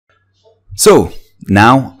So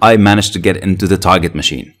now I managed to get into the target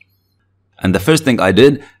machine. And the first thing I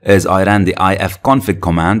did is I ran the ifconfig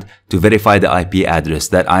command to verify the IP address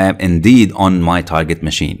that I am indeed on my target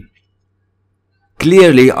machine.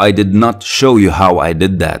 Clearly, I did not show you how I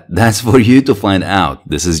did that. That's for you to find out.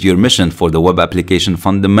 This is your mission for the Web Application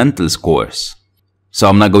Fundamentals course. So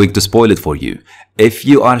I'm not going to spoil it for you. If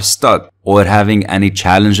you are stuck or having any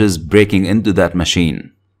challenges breaking into that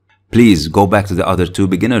machine, please go back to the other two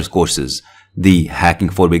beginners courses, the Hacking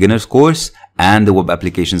for Beginners course and the Web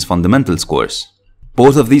Applications Fundamentals course.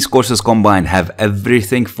 Both of these courses combined have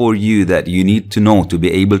everything for you that you need to know to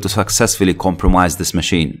be able to successfully compromise this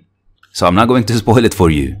machine. So I'm not going to spoil it for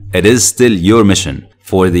you. It is still your mission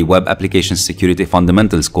for the Web Application Security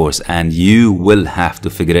Fundamentals course, and you will have to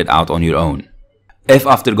figure it out on your own. If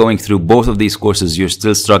after going through both of these courses you're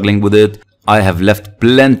still struggling with it, I have left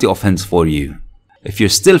plenty of hints for you. If you're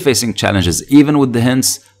still facing challenges even with the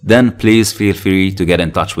hints, then please feel free to get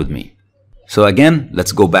in touch with me. So again,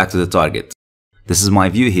 let's go back to the target. This is my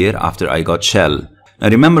view here after I got shell. Now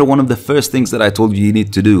remember, one of the first things that I told you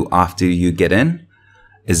need to do after you get in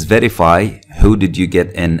is verify who did you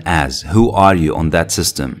get in as. Who are you on that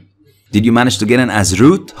system? Did you manage to get in as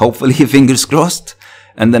root? Hopefully, fingers crossed,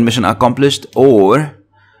 and then mission accomplished. Or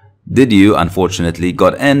did you unfortunately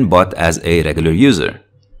got in but as a regular user?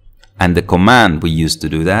 And the command we use to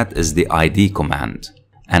do that is the ID command.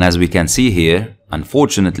 And as we can see here,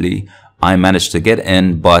 unfortunately, I managed to get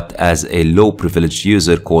in but as a low privileged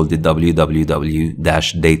user called the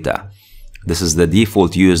www-data. This is the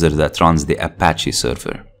default user that runs the Apache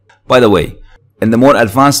server. By the way, in the more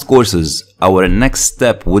advanced courses, our next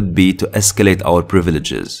step would be to escalate our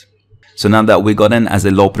privileges. So now that we got in as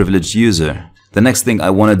a low privileged user, the next thing I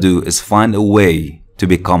want to do is find a way to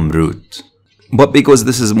become root. But because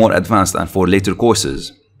this is more advanced and for later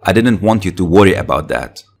courses, I didn't want you to worry about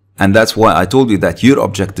that. And that's why I told you that your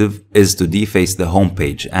objective is to deface the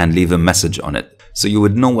homepage and leave a message on it. So you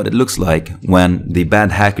would know what it looks like when the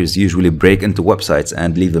bad hackers usually break into websites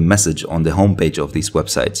and leave a message on the homepage of these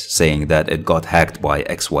websites saying that it got hacked by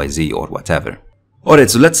XYZ or whatever. Alright,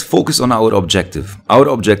 so let's focus on our objective. Our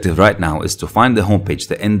objective right now is to find the homepage,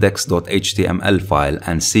 the index.html file,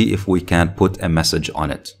 and see if we can put a message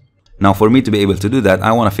on it. Now for me to be able to do that,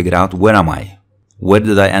 I want to figure out where am I? Where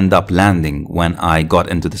did I end up landing when I got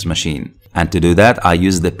into this machine? And to do that, I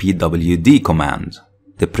use the pwd command,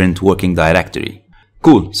 the print working directory.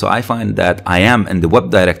 Cool, so I find that I am in the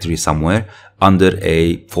web directory somewhere under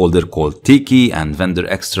a folder called Tiki and vendor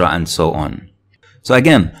extra and so on. So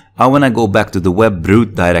again, I want to go back to the web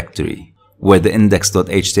root directory where the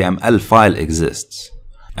index.html file exists.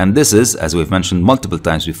 And this is, as we've mentioned multiple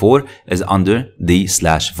times before, is under the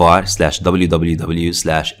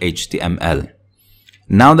 /var/www/html.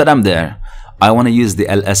 Now that I'm there, I want to use the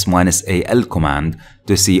ls-al command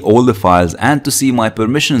to see all the files and to see my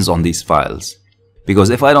permissions on these files. Because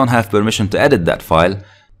if I don't have permission to edit that file,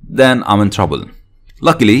 then I'm in trouble.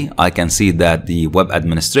 Luckily, I can see that the web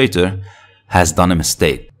administrator has done a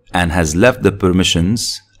mistake and has left the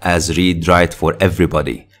permissions as read-write for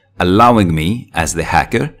everybody, allowing me, as the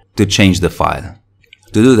hacker, to change the file.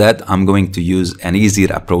 To do that, I'm going to use an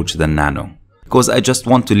easier approach than Nano. Because I just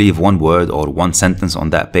want to leave one word or one sentence on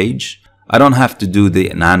that page, I don't have to do the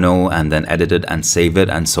Nano and then edit it and save it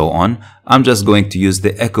and so on. I'm just going to use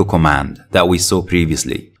the echo command that we saw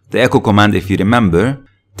previously. The echo command, if you remember,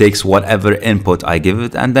 takes whatever input I give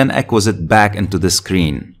it and then echoes it back into the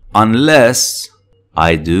screen. Unless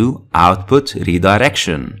I do output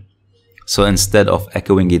redirection. So instead of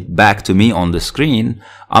echoing it back to me on the screen,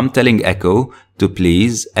 I'm telling Echo to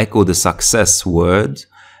please echo the success word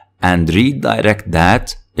and redirect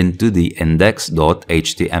that into the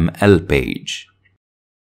index.html page.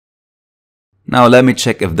 Now let me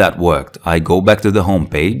check if that worked. I go back to the home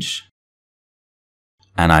page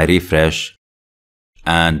and I refresh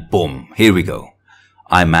and boom, here we go.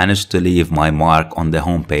 I managed to leave my mark on the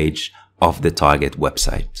home page of the target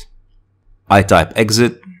website. I type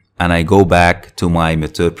exit and I go back to my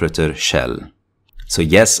Meterpreter shell. So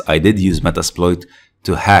yes, I did use Metasploit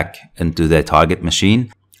to hack into the target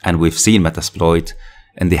machine, and we've seen Metasploit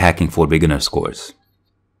in the Hacking for Beginners course.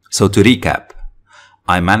 So to recap,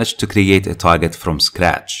 I managed to create a target from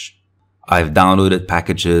scratch. I've downloaded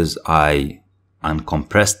packages, I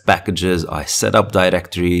uncompressed packages, I set up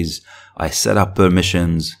directories, I set up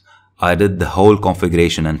permissions, I did the whole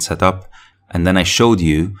configuration and setup, and then I showed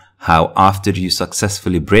you how after you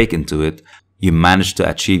successfully break into it, you manage to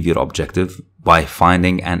achieve your objective by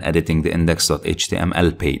finding and editing the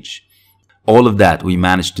index.html page. All of that we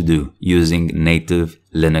managed to do using native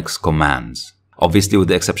Linux commands. obviously with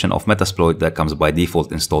the exception of Metasploit that comes by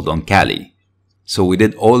default installed on Kali. So we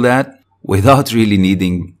did all that without really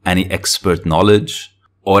needing any expert knowledge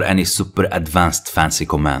or any super advanced fancy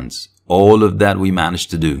commands. All of that we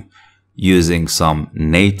managed to do using some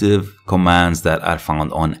native commands that are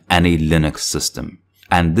found on any Linux system.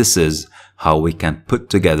 And this is how we can put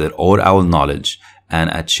together all our knowledge and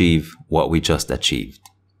achieve what we just achieved.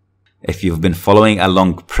 If you've been following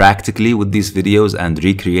along practically with these videos and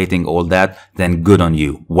recreating all that, then good on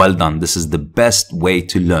you. Well done. This is the best way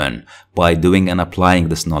to learn, by doing and applying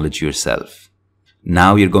this knowledge yourself.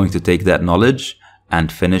 Now you're going to take that knowledge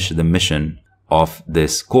and finish the mission of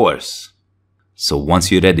this course. So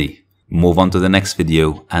once you're ready, move on to the next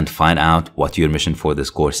video and find out what your mission for this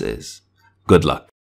course is. Good luck.